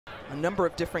a number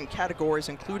of different categories,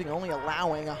 including only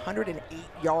allowing 108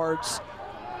 yards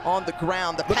on the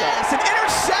ground. The pass, an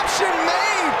interception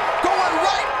made, going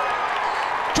right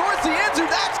towards the end zone.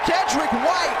 That's Kedrick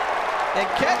White. And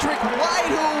Kedrick White,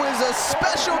 who is a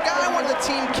special guy, one of the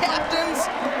team captains,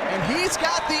 and he's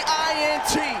got the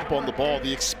INT. On the ball,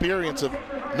 the experience of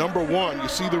number one. You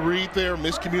see the read there,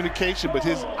 miscommunication, but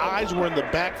his eyes were in the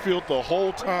backfield the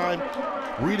whole time,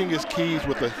 reading his keys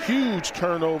with a huge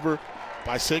turnover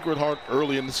by Sacred Heart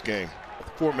early in this game.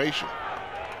 Formation.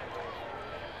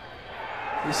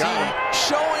 You see,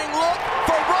 showing look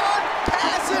for run,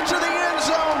 pass into the end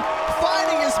zone,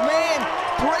 finding his man,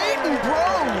 Braden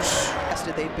Bros.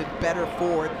 They've been better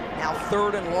for it. Now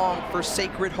 3rd and long for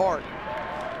Sacred Heart.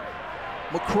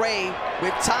 McCray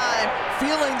with time,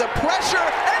 feeling the pressure,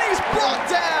 and he's brought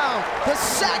down. The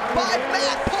sack by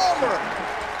Matt Palmer.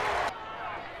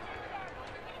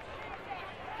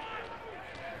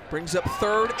 Brings up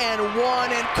 3rd and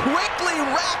 1 and quickly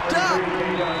wrapped up.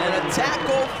 And a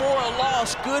tackle for a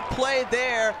loss. Good play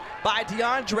there by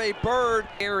DeAndre Bird.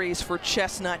 Carries for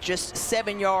Chestnut, just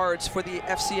 7 yards for the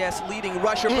FCS leading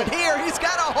rusher. But here he's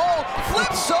got a hole,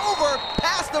 flips over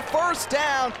past the 1st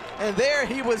down, and there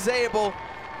he was able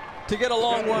to get a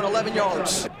long run, 11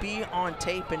 yards. Be on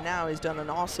tape, and now he's done an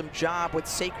awesome job with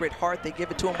Sacred Heart. They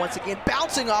give it to him once again,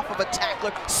 bouncing off of a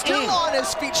tackler, still on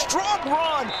his feet. Strong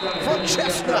run from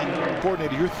Chestnut.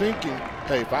 Coordinator, you're thinking,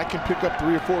 hey, if I can pick up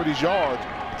 3 or 4 of these yards,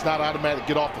 it's not automatic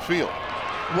get off the field.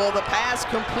 Well, the pass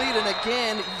complete, and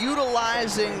again,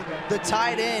 utilizing the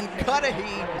tight end,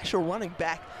 Cudahy. Actual running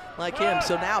back like him,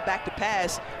 so now back to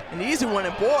pass. An easy one,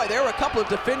 and boy, there were a couple of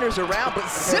defenders around, but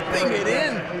zipping it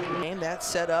in. And that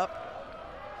set up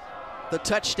the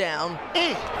touchdown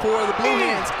for the Blue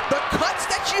Hens. The cuts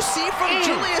that you see from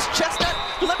Julius Chestnut,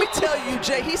 let me tell you,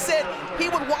 Jay, he said he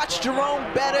would watch Jerome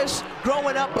Bettis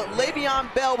growing up, but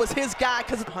Le'Veon Bell was his guy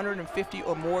because of 150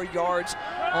 or more yards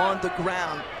on the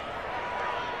ground.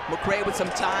 McCray with some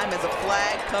time as a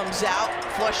flag comes out,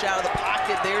 flush out of the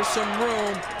pocket. There's some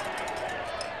room,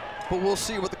 but we'll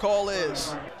see what the call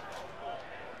is.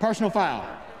 Personal foul,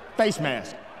 face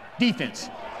mask, defense,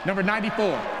 number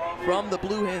 94. From the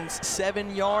Blue Hens'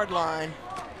 7-yard line.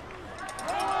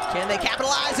 Can they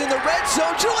capitalize in the red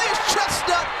zone? Julius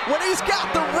Chestnut, when he's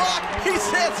got the rock, he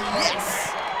says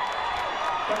yes.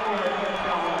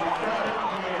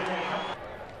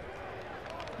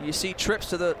 You see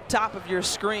trips to the top of your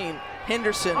screen.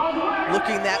 Henderson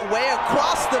looking that way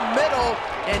across the middle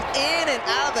and in and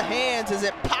out of the hands as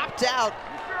it popped out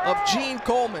of Gene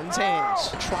Coleman's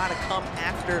hands. Try to come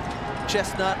after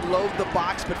Chestnut, load the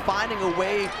box, but finding a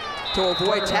way to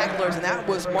avoid tacklers, and that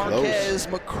was Marquez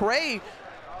McCray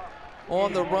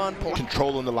on the run.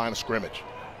 Controlling the line of scrimmage.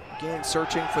 Again,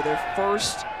 searching for their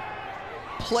first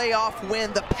playoff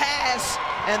win. The pass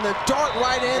and the dart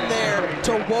right in there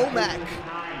to Womack.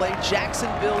 Play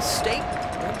Jacksonville State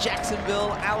and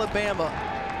Jacksonville, Alabama.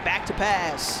 Back to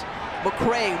pass.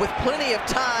 McCray with plenty of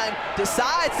time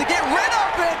decides to get rid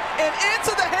of it and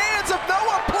into the hands of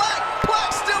Noah Plack.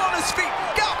 Plack still on his feet,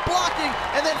 got blocking,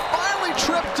 and then finally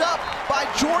tripped up by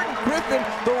Jordan Griffin,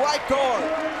 the right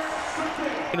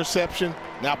guard. Interception.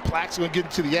 Now Plack's going to get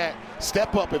into the act.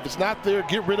 Step up. If it's not there,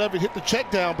 get rid of it, hit the check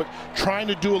down, but trying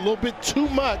to do a little bit too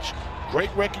much. Great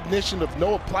recognition of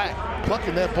Noah Plack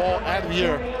plucking that ball out of the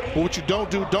air. But what you don't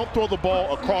do, don't throw the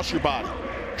ball across your body.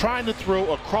 Trying to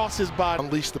throw across his body,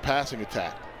 unleash the passing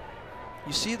attack.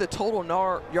 You see the total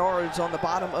yards on the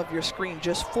bottom of your screen,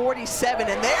 just 47,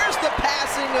 and there's the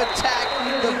passing attack,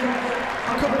 the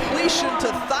completion to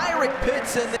Thyrick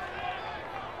Pitts. And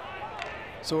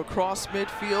so across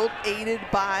midfield, aided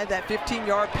by that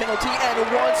 15-yard penalty, and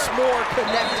once more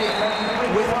connecting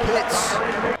with Pitts.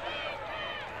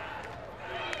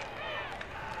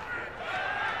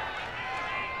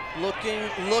 Looking,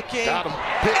 got him.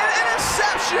 An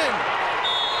interception!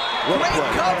 Great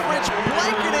coverage,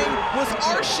 blanketing was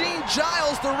Arsheen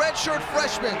Giles, the redshirt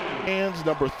freshman. Hands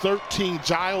number 13,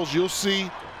 Giles, you'll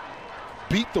see,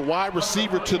 beat the wide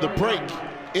receiver to the break.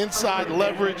 Inside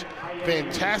leverage,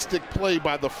 fantastic play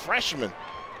by the freshman.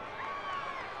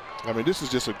 I mean, this is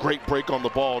just a great break on the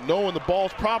ball. Knowing the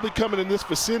ball's probably coming in this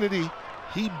vicinity,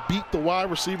 he beat the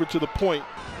wide receiver to the point.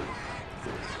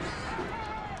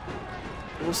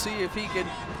 We'll see if he can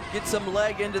get some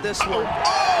leg into this one.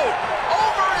 Oh!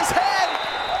 Over his head!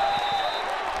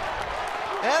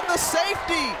 And the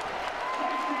safety.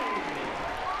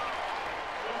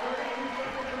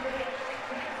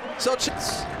 So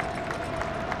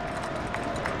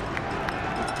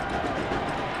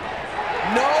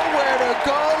nowhere to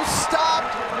go,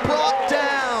 stopped, brought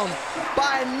down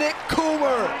by Nick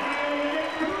Coomer.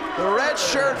 The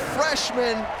redshirt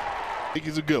freshman I think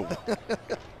he's a good one.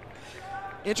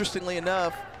 Interestingly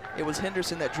enough, it was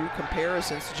Henderson that drew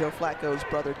comparisons to Joe Flacco's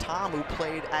brother Tom, who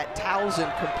played at Towson,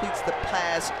 completes the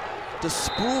pass to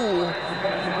Sproul,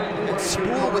 and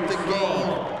Sproul with the gain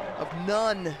of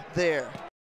none there.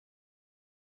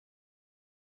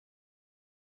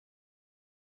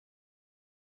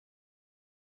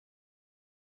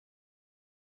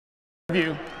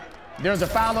 There's a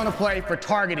foul on the play for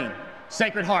targeting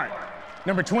Sacred Heart,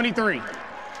 number 23.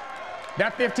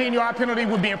 That 15-yard penalty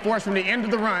will be enforced from the end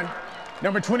of the run.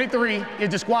 Number 23 is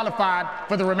disqualified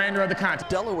for the remainder of the contest.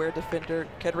 Delaware defender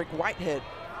Kedrick Whitehead.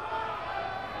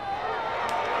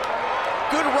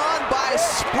 Good run by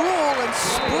Sproul, and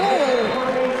Sproul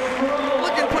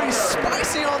looking pretty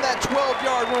spicy on that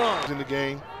 12-yard run. In the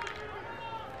game.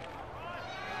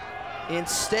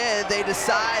 Instead, they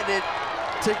decided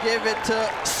to give it to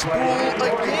Sproul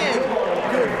again.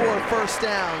 Good for a first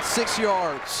down, 6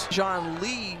 yards. John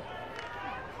Lee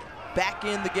back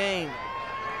in the game.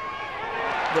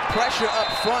 The pressure up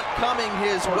front coming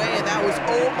his way, and that was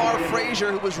Omar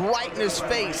Frazier, who was right in his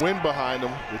face. Wind behind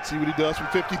him. Let's see what he does from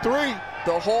 53.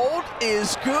 The hold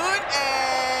is good,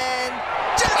 and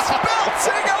just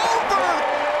bouncing over.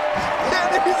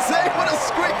 And he's able to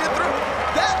squeak it through.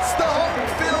 That's the home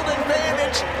field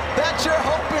advantage that you're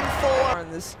hoping for.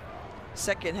 And this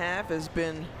second half has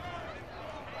been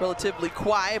relatively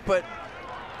quiet, but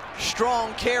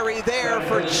strong carry there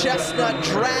for Chestnut,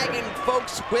 dragging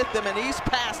folks with him, and he's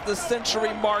past the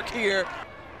century mark here.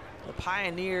 The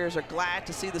Pioneers are glad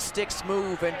to see the sticks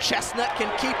move, and Chestnut can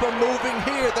keep them moving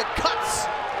here. The cuts,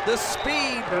 the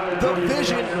speed, the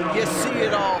vision, you see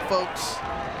it all, folks.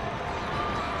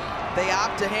 They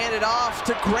opt to hand it off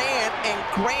to Grant, and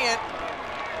Grant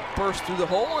burst through the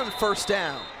hole and first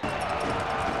down.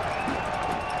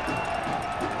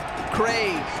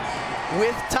 Craig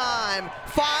with time,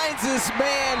 finds his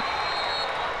man,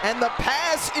 and the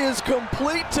pass is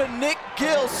complete to Nick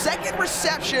Gill. Second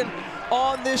reception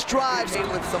on this drive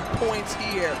with some points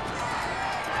here.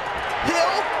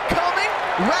 Hill coming,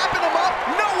 wrapping him up,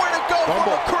 nowhere to go for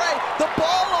McCray. The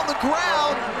ball on the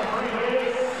ground,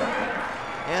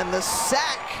 and the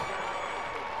sack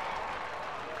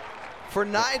for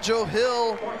Nigel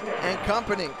Hill and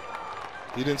company.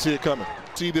 He didn't see it coming.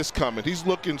 See this coming. He's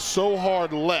looking so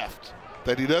hard left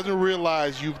that he doesn't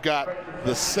realize you've got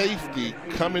the safety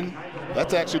coming.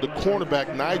 That's actually the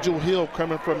cornerback, Nigel Hill,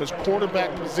 coming from his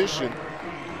cornerback position.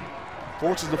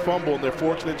 Forces the fumble, and they're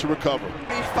fortunate to recover.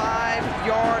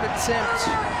 35-yard attempt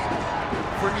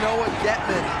for Noah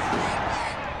Getman.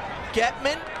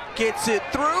 Getman gets it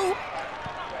through,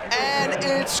 and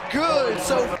it's good.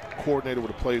 So coordinator where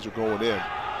the plays are going in.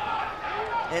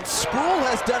 And Sproul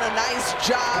has done a nice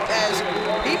job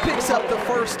as he picks up the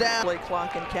first down. Play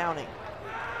clock and counting.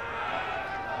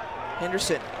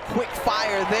 Henderson, quick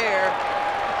fire there.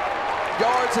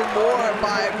 Yards and more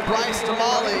by Bryce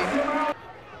Damali.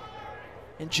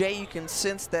 And Jay, you can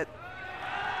sense that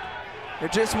they're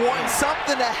just wanting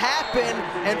something to happen.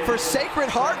 And for Sacred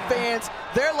Heart fans,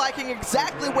 they're liking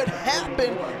exactly what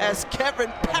happened as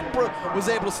Kevin Pepper was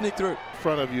able to sneak through. In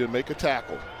front of you and make a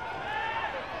tackle.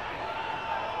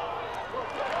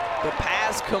 The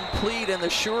pass complete, and the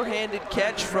sure-handed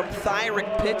catch from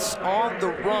Thyrick Pitts on the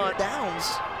run. Downs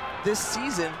this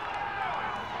season.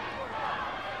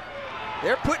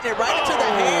 They're putting it right into the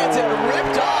hands and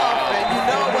ripped off, and you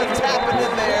know what's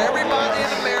happening there. Everybody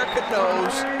in America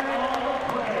knows.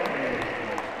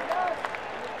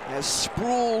 As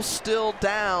Sproul still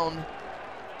down.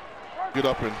 Get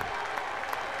up and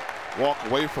walk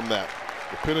away from that.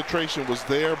 The penetration was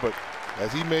there, but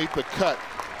as he made the cut,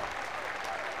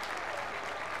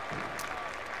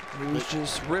 he was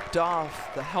just ripped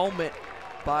off the helmet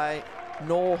by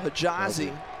Noel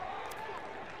Hijazi.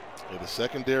 And the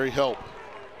secondary help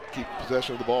keep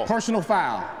possession of the ball. Personal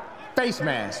foul, face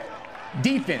mask,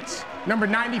 defense, number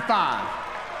 95.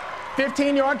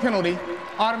 15-yard penalty,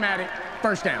 automatic,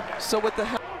 first down. So with the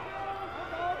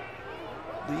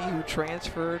Lee, who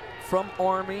transferred from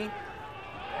Army,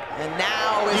 and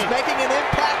now is making an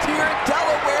impact here in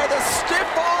Delaware. The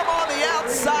stiff arm on the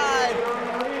outside.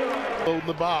 Loading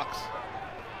the box.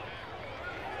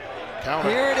 Counter.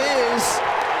 Here it is,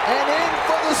 and in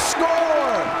for the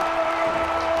score.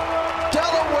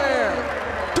 Delaware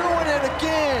doing it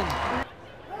again.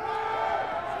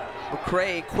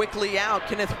 McCray quickly out.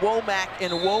 Kenneth Womack,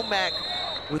 and Womack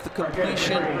with the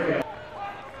completion.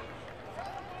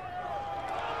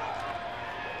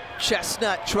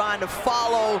 Chestnut trying to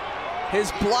follow.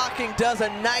 His blocking does a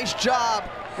nice job.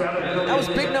 That was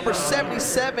big number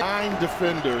 77. 9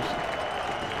 defenders,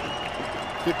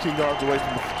 15 yards away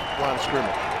from the line of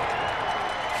scrimmage.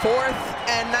 4th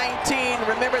and 19.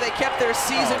 Remember, they kept their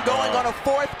season going on a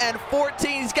 4th and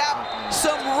 14. He's got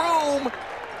some room.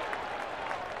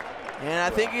 And I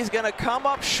think he's going to come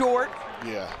up short.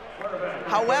 Yeah.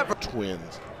 However,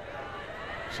 Twins.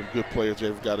 Some good players.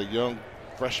 They've got a young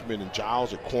freshman in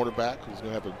Giles at cornerback who's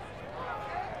going to have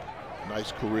a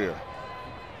nice career.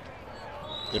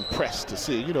 Impressed to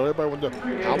see. You know, everybody wonder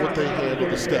how would they handle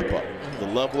the step up, the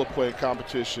level of play and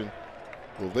competition.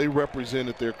 Well, they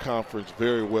represented their conference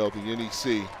very well, the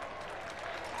NEC.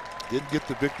 Didn't get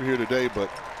the victory here today, but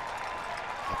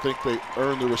I think they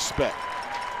earned the respect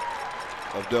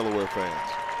of Delaware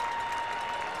fans.